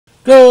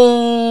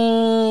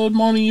Good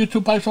morning,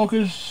 YouTube pie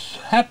smokers.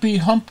 Happy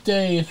hump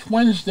day. It's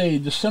Wednesday,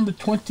 December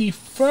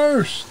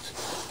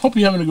 21st. Hope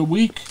you're having a good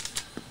week.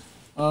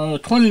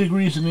 20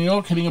 degrees in New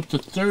York, heading up to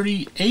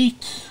 38.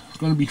 It's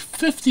going to be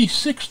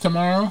 56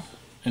 tomorrow,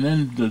 and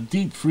then the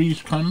deep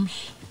freeze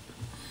comes.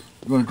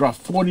 We're going to drop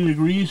 40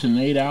 degrees in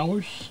 8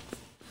 hours.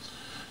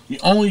 The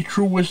only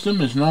true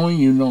wisdom is knowing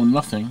you know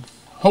nothing.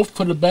 Hope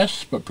for the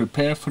best, but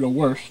prepare for the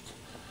worst.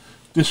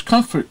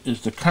 Discomfort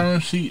is the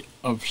currency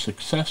of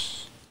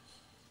success.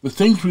 The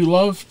things we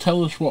love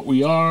tell us what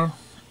we are.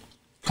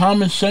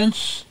 Common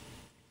sense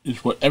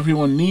is what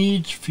everyone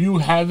needs. Few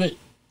have it,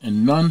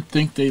 and none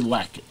think they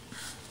lack it.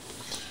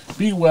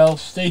 Be well,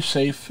 stay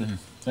safe, and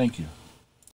thank you.